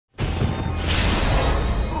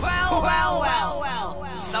Well.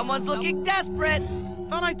 Someone's looking desperate.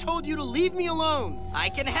 Thought I told you to leave me alone. I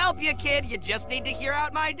can help you, kid. You just need to hear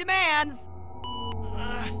out my demands.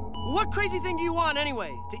 What crazy thing do you want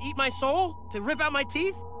anyway? To eat my soul? To rip out my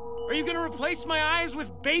teeth? Are you gonna replace my eyes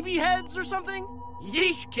with baby heads or something?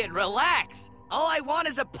 Yeesh, kid, relax. All I want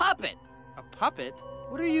is a puppet. A puppet?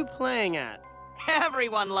 What are you playing at?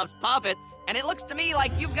 Everyone loves puppets, and it looks to me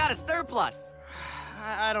like you've got a surplus.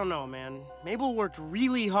 I don't know, man. Mabel worked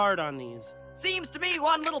really hard on these. Seems to me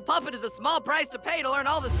one little puppet is a small price to pay to learn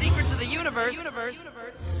all the secrets of the universe.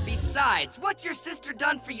 Besides, what's your sister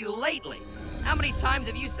done for you lately? How many times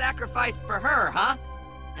have you sacrificed for her, huh?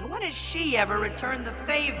 And when has she ever returned the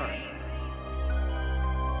favor?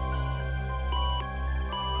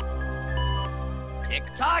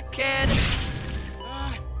 Tick-tock, kid.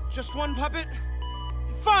 Just one puppet?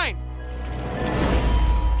 Fine!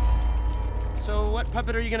 So what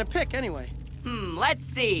puppet are you gonna pick, anyway? Let's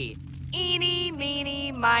see. Eeny,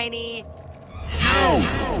 meeny, miny. Ow!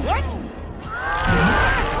 What?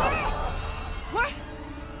 What?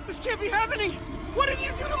 This can't be happening! What did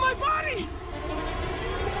you do to my body?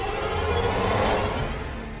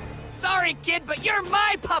 Sorry, kid, but you're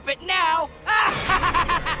my puppet now!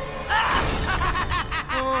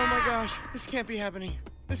 Oh my gosh, this can't be happening.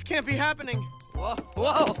 This can't be happening.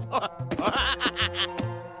 Whoa.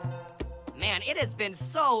 Man, it has been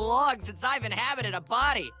so long since I've inhabited a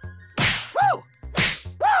body. Woo!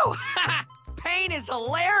 Pain is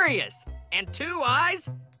hilarious. And 2 eyes?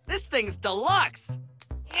 This thing's deluxe.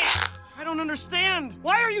 I don't understand.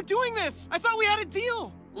 Why are you doing this? I thought we had a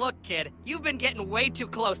deal. Look, kid, you've been getting way too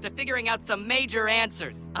close to figuring out some major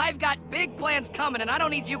answers. I've got big plans coming, and I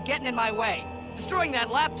don't need you getting in my way. Destroying that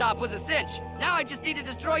laptop was a cinch. Now I just need to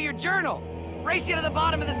destroy your journal. Race you to the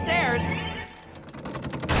bottom of the stairs,